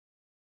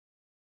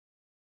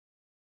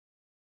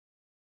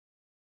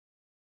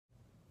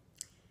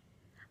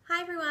Hi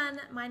everyone,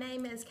 my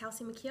name is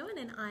Kelsey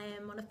and I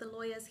am one of the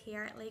lawyers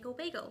here at Legal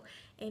Beagle,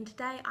 and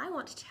today I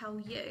want to tell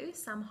you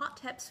some hot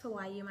tips for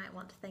why you might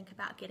want to think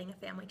about getting a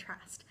family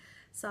trust.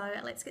 So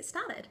let's get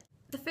started.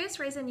 The first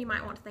reason you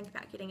might want to think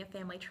about getting a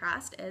family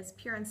trust is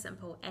pure and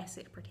simple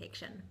asset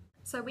protection.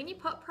 So when you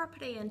put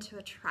property into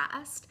a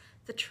trust,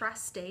 the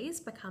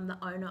trustees become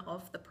the owner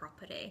of the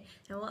property.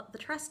 And what the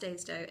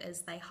trustees do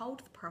is they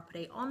hold the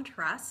property on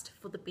trust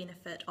for the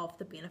benefit of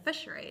the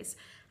beneficiaries.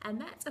 And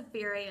that's a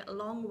very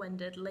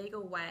long-winded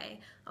legal way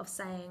of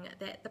saying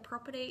that the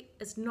property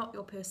is not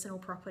your personal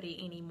property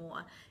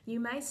anymore. You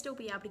may still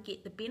be able to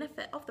get the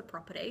benefit of the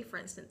property. For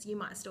instance, you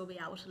might still be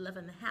able to live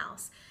in the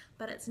house,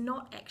 but it's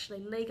not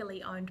actually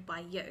legally owned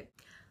by you.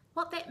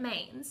 What that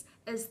means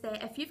is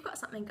that if you've got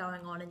something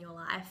going on in your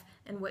life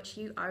in which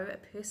you owe a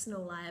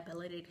personal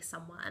liability to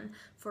someone,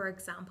 for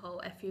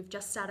example, if you've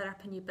just started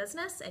up a new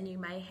business and you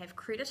may have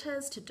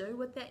creditors to do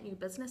with that new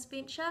business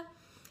venture,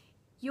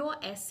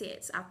 your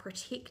assets are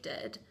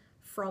protected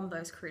from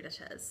those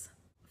creditors.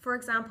 For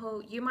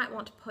example, you might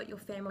want to put your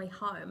family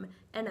home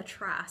in a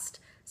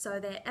trust so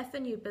that if a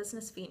new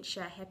business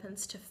venture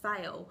happens to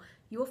fail,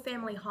 your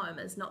family home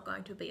is not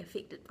going to be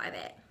affected by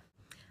that.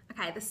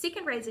 Okay, the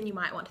second reason you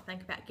might want to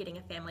think about getting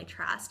a family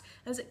trust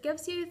is it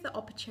gives you the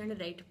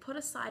opportunity to put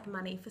aside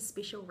money for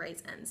special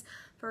reasons.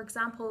 For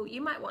example,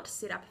 you might want to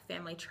set up a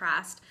family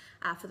trust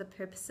for the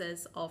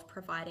purposes of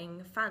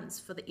providing funds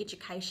for the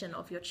education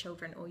of your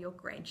children or your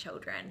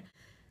grandchildren.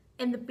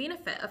 And the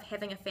benefit of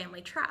having a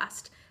family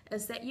trust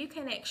is that you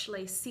can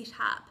actually set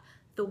up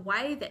the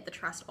way that the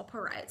trust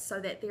operates so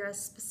that there are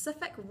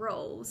specific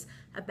rules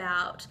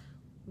about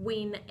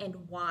when and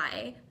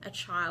why a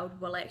child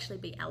will actually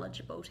be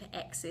eligible to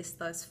access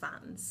those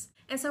funds.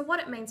 And so what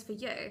it means for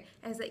you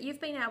is that you've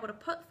been able to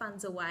put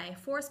funds away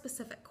for a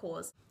specific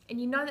cause, and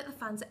you know that the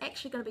funds are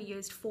actually going to be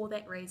used for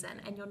that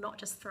reason and you're not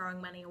just throwing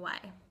money away.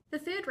 The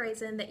third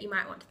reason that you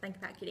might want to think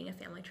about getting a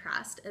family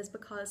trust is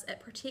because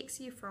it protects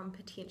you from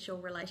potential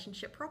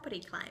relationship property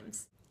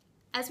claims.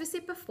 As we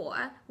said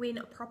before,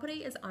 when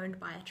property is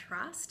owned by a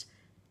trust,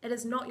 it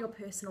is not your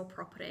personal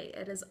property,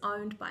 it is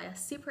owned by a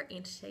separate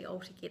entity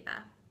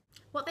altogether.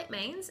 What that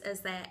means is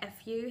that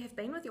if you have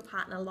been with your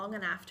partner long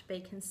enough to be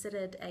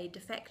considered a de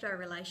facto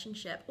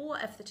relationship, or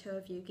if the two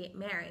of you get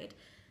married,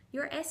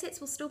 your assets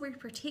will still be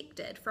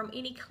protected from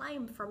any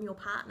claim from your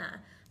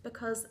partner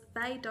because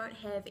they don't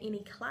have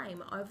any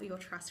claim over your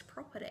trust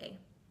property.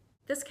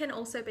 This can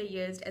also be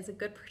used as a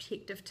good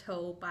protective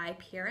tool by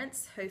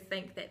parents who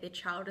think that their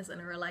child is in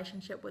a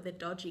relationship with a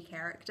dodgy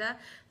character.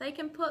 They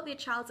can put their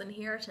child's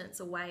inheritance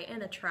away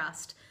in a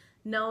trust,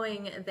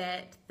 knowing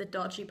that the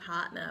dodgy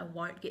partner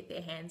won't get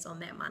their hands on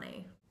that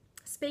money.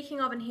 Speaking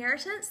of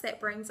inheritance, that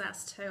brings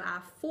us to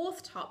our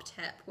fourth top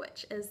tip,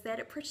 which is that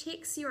it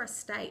protects your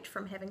estate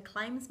from having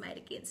claims made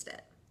against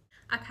it.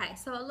 Okay,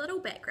 so a little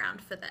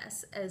background for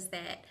this is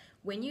that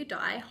when you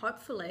die,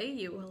 hopefully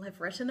you will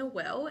have written a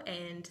will,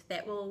 and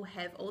that will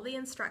have all the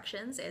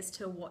instructions as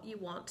to what you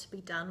want to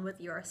be done with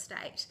your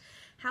estate.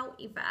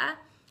 However,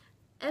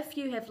 if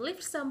you have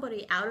left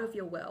somebody out of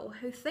your will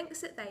who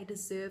thinks that they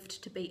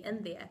deserved to be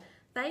in there,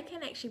 they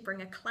can actually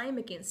bring a claim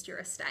against your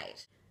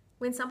estate.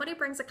 When somebody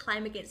brings a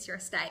claim against your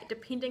estate,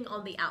 depending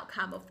on the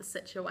outcome of the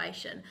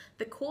situation,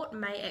 the court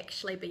may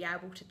actually be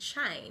able to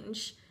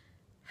change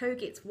who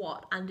gets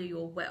what under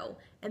your will,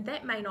 and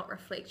that may not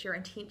reflect your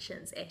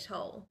intentions at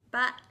all.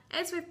 But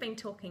as we've been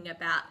talking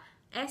about,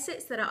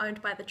 assets that are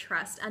owned by the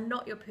trust are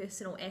not your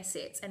personal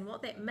assets, and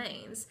what that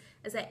means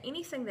is that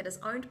anything that is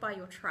owned by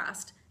your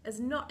trust is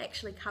not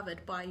actually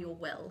covered by your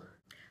will.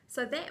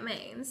 So that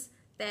means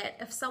that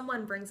if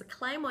someone brings a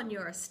claim on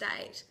your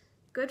estate,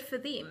 good for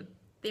them.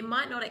 There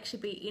might not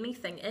actually be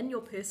anything in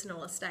your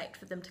personal estate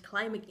for them to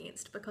claim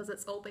against because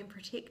it's all been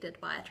protected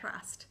by a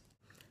trust.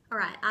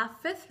 Alright, our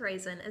fifth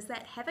reason is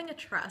that having a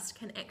trust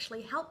can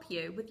actually help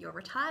you with your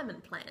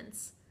retirement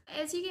plans.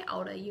 As you get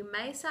older, you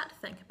may start to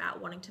think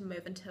about wanting to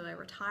move into a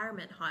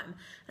retirement home,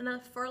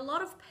 and for a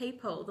lot of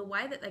people, the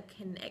way that they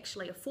can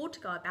actually afford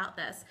to go about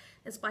this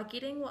is by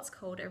getting what's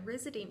called a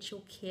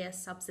residential care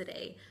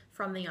subsidy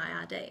from the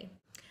IRD.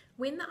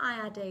 When the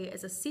IRD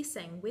is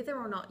assessing whether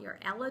or not you're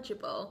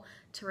eligible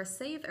to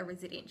receive a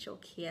residential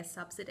care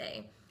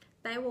subsidy,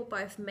 they will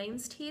both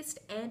means test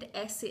and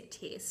asset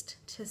test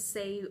to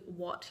see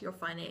what your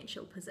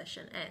financial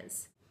position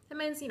is. It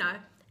means,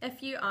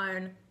 if you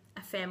own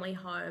a family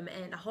home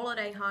and a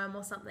holiday home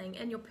or something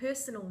in your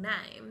personal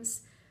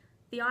names,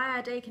 the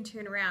IRD can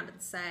turn around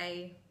and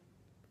say,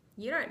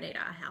 you don't need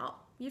our help,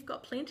 you've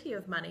got plenty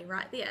of money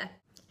right there.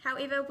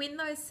 However, when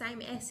those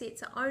same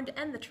assets are owned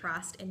in the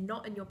trust and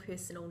not in your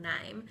personal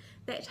name,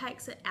 that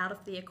takes it out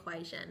of the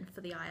equation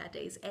for the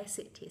IRD's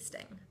asset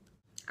testing.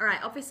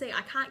 Alright, obviously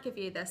I can't give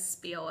you this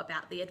spiel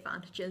about the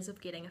advantages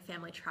of getting a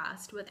family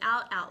trust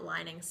without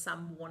outlining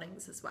some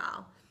warnings as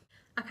well.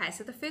 Okay,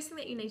 so the first thing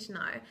that you need to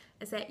know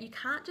is that you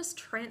can't just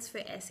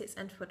transfer assets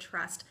into a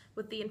trust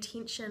with the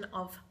intention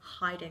of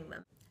hiding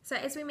them. So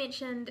as we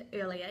mentioned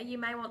earlier, you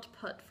may want to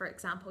put, for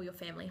example, your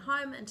family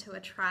home into a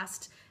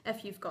trust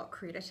if you've got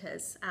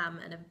creditors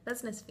in a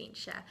business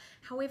venture.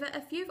 However,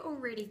 if you've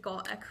already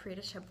got a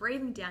creditor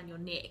breathing down your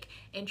neck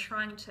and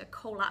trying to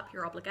call up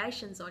your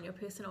obligations on your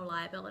personal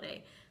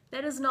liability,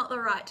 that is not the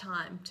right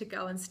time to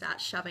go and start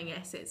shoving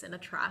assets in a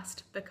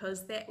trust,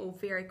 because that will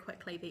very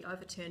quickly be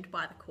overturned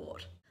by the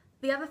court.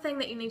 The other thing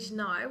that you need to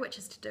know, which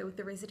is to do with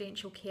the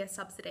residential care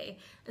subsidy,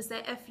 is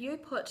that if you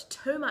put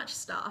too much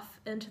stuff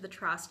into the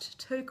trust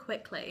too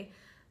quickly,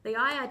 the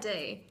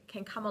IRD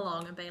can come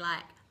along and be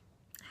like,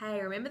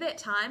 hey, remember that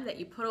time that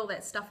you put all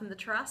that stuff in the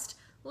trust?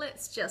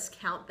 Let's just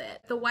count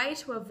that. The way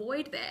to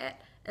avoid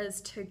that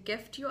is to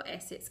gift your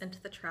assets into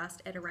the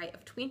trust at a rate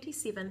of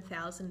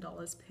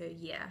 $27,000 per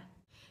year.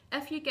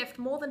 If you gift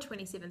more than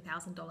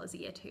 $27,000 a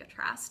year to your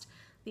trust,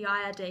 the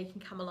IRD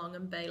can come along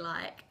and be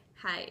like,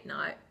 hey,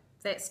 no,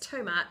 that's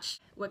too much.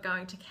 We're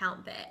going to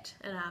count that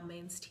in our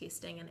means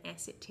testing and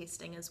asset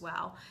testing as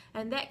well.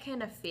 And that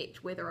can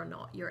affect whether or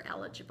not you're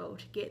eligible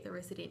to get the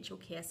residential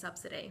care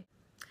subsidy.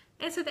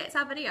 And so that's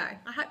our video.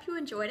 I hope you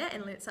enjoyed it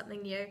and learnt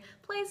something new.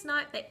 Please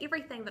note that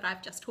everything that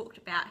I've just talked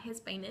about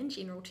has been in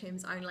general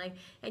terms only,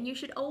 and you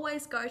should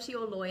always go to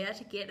your lawyer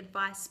to get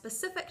advice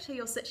specific to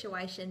your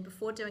situation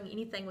before doing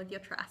anything with your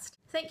trust.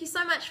 Thank you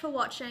so much for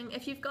watching.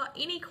 If you've got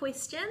any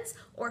questions,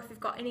 or if you've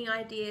got any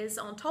ideas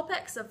on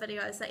topics of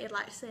videos that you'd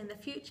like to see in the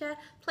future,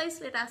 please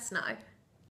let us know.